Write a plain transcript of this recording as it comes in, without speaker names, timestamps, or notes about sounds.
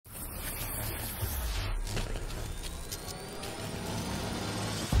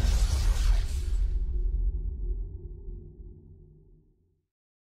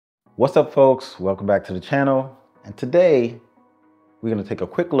What's up, folks? Welcome back to the channel. And today we're going to take a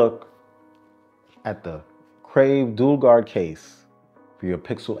quick look at the Crave dual guard case for your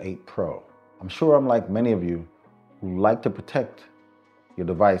Pixel 8 Pro. I'm sure I'm like many of you who like to protect your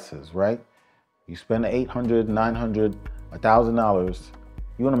devices, right? You spend $800, $900, $1,000,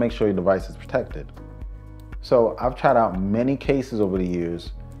 you want to make sure your device is protected. So I've tried out many cases over the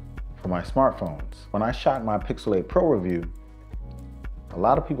years for my smartphones. When I shot my Pixel 8 Pro review, a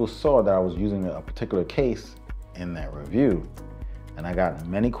lot of people saw that I was using a particular case in that review, and I got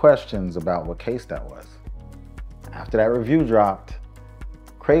many questions about what case that was. After that review dropped,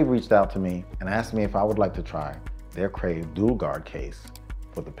 Crave reached out to me and asked me if I would like to try their Crave dual guard case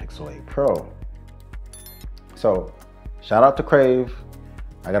for the Pixel 8 Pro. So shout out to Crave.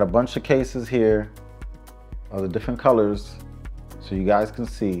 I got a bunch of cases here of the different colors so you guys can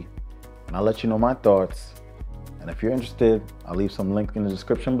see, and I'll let you know my thoughts. And if you're interested, I'll leave some link in the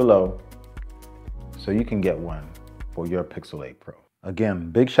description below so you can get one for your Pixel 8 Pro.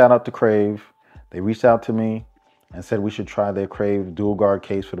 Again, big shout out to Crave. They reached out to me and said we should try their Crave dual guard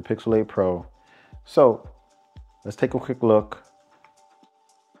case for the Pixel 8 Pro. So let's take a quick look.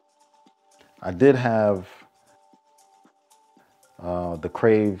 I did have the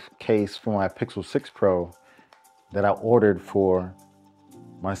Crave case for my Pixel 6 Pro that I ordered for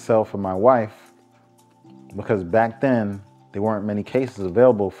myself and my wife, because back then there weren't many cases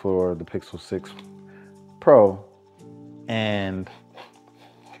available for the Pixel 6 Pro. And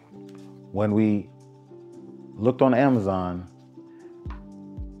when we looked on Amazon,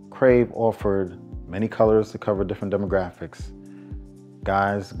 Crave offered many colors to cover different demographics.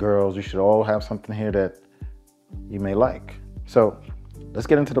 Guys, girls, you should all have something here that you may like. So let's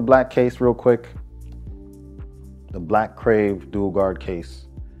get into the black case real quick. The black Crave dual guard case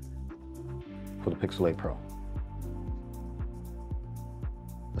for the Pixel 8 Pro.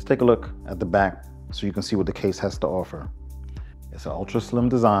 Let's take a look at the back so you can see what the case has to offer. It's an ultra slim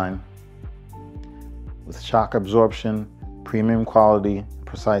design with shock absorption, premium quality,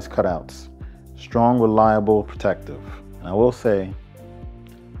 precise cutouts, strong, reliable, protective. And I will say,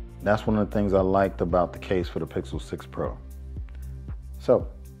 that's one of the things I liked about the case for the Pixel 6 Pro. So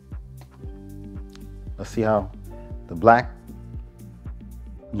let's see how the black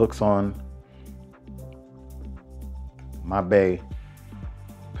looks on my Bay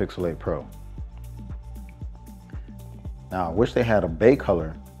Pixel 8 Pro. Now, I wish they had a Bay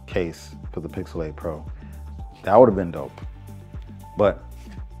color case for the Pixel 8 Pro. That would have been dope. But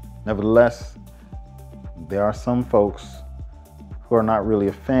nevertheless, there are some folks who are not really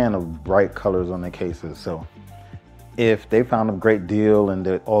a fan of bright colors on their cases. So if they found a great deal and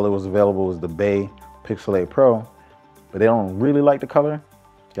that all that was available was the Bay Pixel 8 Pro, but they don't really like the color,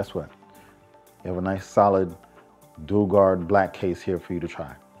 guess what? You have a nice solid dual guard black case here for you to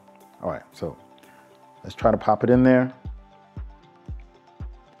try. All right, so let's try to pop it in there.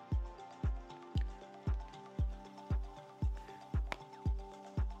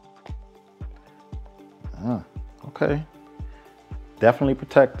 Okay, definitely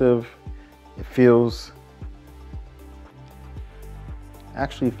protective. It feels,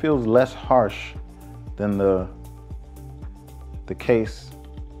 actually feels less harsh than the case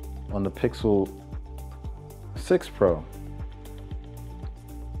on the Pixel 6 Pro.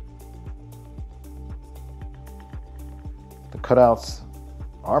 The cutouts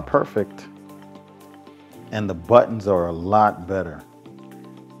are perfect and the buttons are a lot better.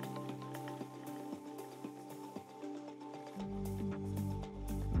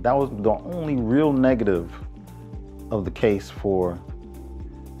 That was the only real negative of the case for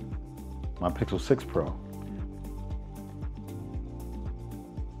my Pixel 6 Pro.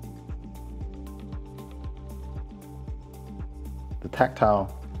 The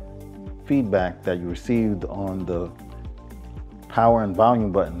tactile feedback that you received on the power and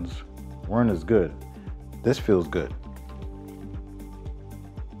volume buttons weren't as good. This feels good.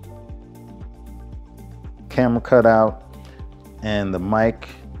 Camera cutout and the mic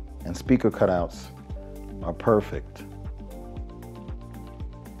and speaker cutouts are perfect.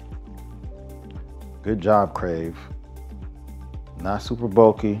 Good job, Crave. Not super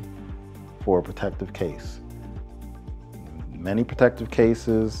bulky for a protective case. Many protective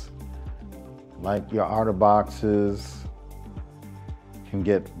cases, like your outer boxes, can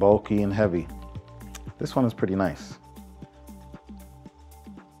get bulky and heavy. This one is pretty nice.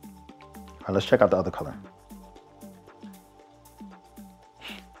 All right, let's check out the other color.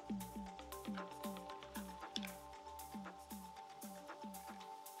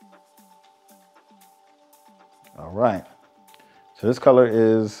 All right, so this color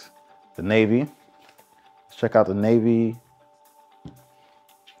is the navy. Let's check out the navy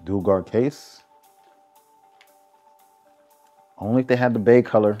dual guard case. Only if they had the bay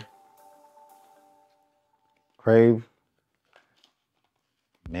color. Crave,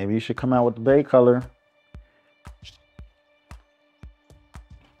 maybe you should come out with the bay color.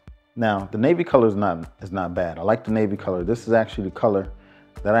 Now, the navy color is not bad. I like the navy color. This is actually the color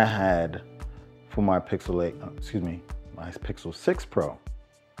that I had for my Pixel 8, my Pixel 6 Pro.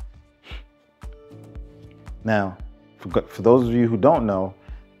 Now, for those of you who don't know,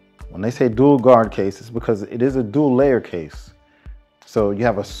 when they say dual guard case, it's because it is a dual layer case. So you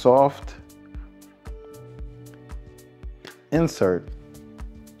have a soft insert,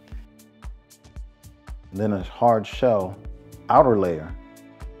 then a hard shell outer layer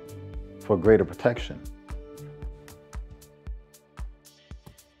for greater protection.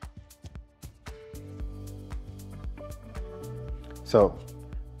 So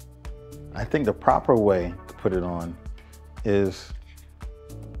I think the proper way to put it on is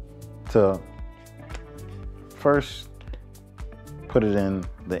to first put it in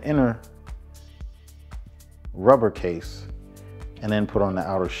the inner rubber case and then put on the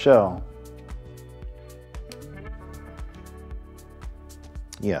outer shell.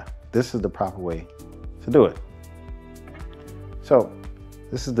 Yeah, this is the proper way to do it. So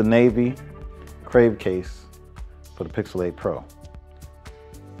this is the navy Crave case for the Pixel 8 Pro.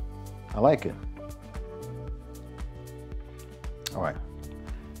 I like it. All right.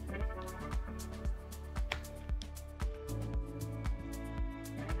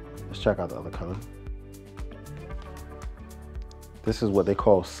 Let's check out the other color. This is what they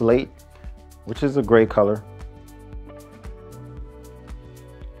call Slate, which is a gray color.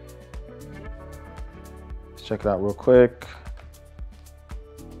 Let's check it out real quick.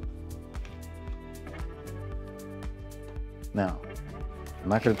 Now, I'm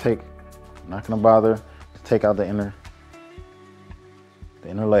not gonna bother to take out the inner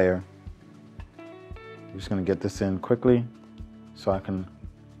layer. I'm just gonna get this in quickly so I can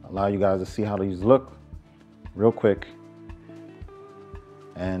allow you guys to see how these look real quick.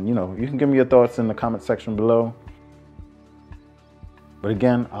 And you know, you can give me your thoughts in the comment section below. But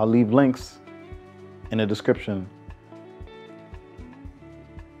again, I'll leave links in the description.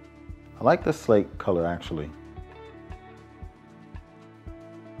 I like the slate color actually.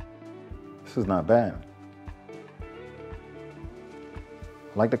 This is not bad.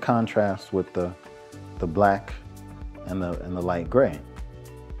 I like the contrast with the black and the light gray.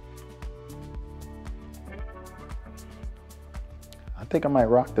 I think I might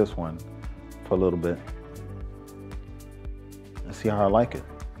rock this one for a little bit and see how I like it.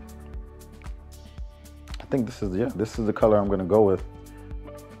 I think this is the color I'm gonna go with.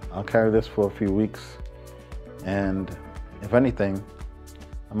 I'll carry this for a few weeks, and if anything,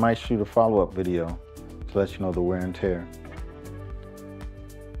 I might shoot a follow-up video to let you know the wear and tear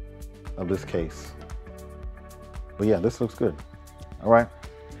of this case. But yeah, this looks good. All right,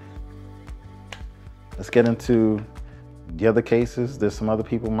 let's get into the other cases. There's some other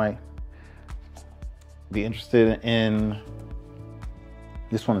people might be interested in.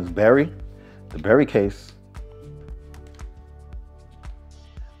 This one is berry, the berry case.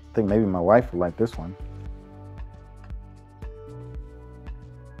 I think maybe my wife would like this one.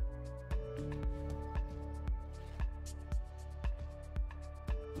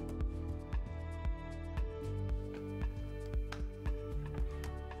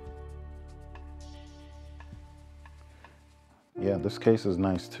 Yeah, this case is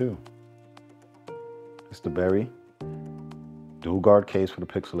nice too. It's the berry dual guard case for the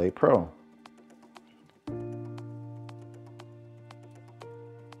Pixel 8 Pro.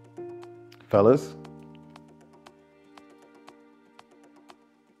 Fellas,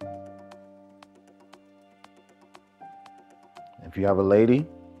 if you have a lady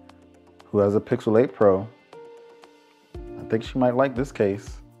who has a Pixel 8 Pro, I think she might like this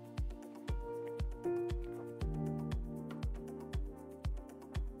case.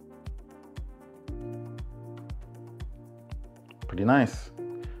 Pretty nice.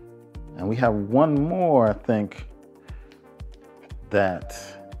 And we have one more, I think, that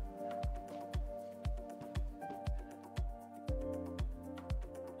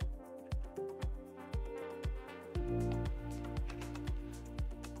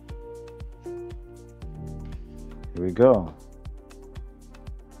here we go.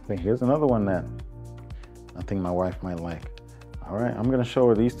 I think here's another one that I think my wife might like. All right, I'm gonna show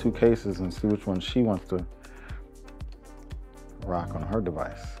her these two cases and see which one she wants to rock on her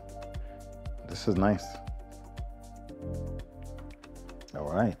device. This is nice. All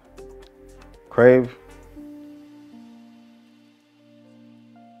right, Crave.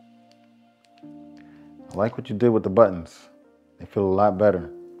 I like what you did with the buttons. They feel a lot better.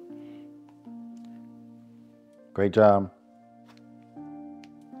 Great job.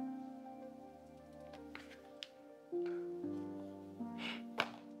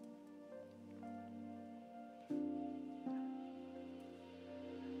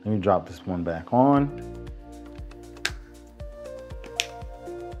 Let me drop this one back on.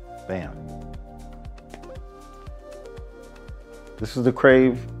 Bam. This is the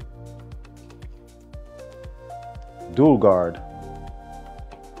Crave Dual Guard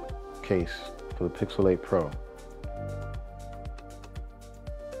case for the Pixel 8 Pro.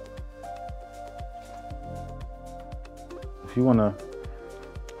 If you want a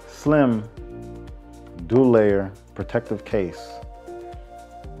slim dual layer protective case,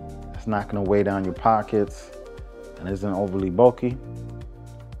 it's not going to weigh down your pockets and isn't overly bulky,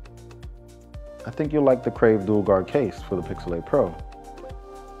 I think you'll like the Crave Dual Guard case for the Pixel 8 Pro.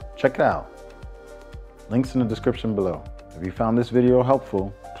 Check it out. Links in the description below. If you found this video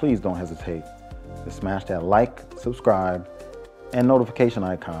helpful, please don't hesitate to smash that like, subscribe, and notification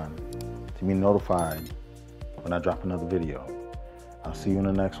icon to be notified when I drop another video. I'll see you in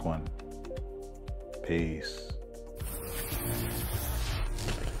the next one. Peace.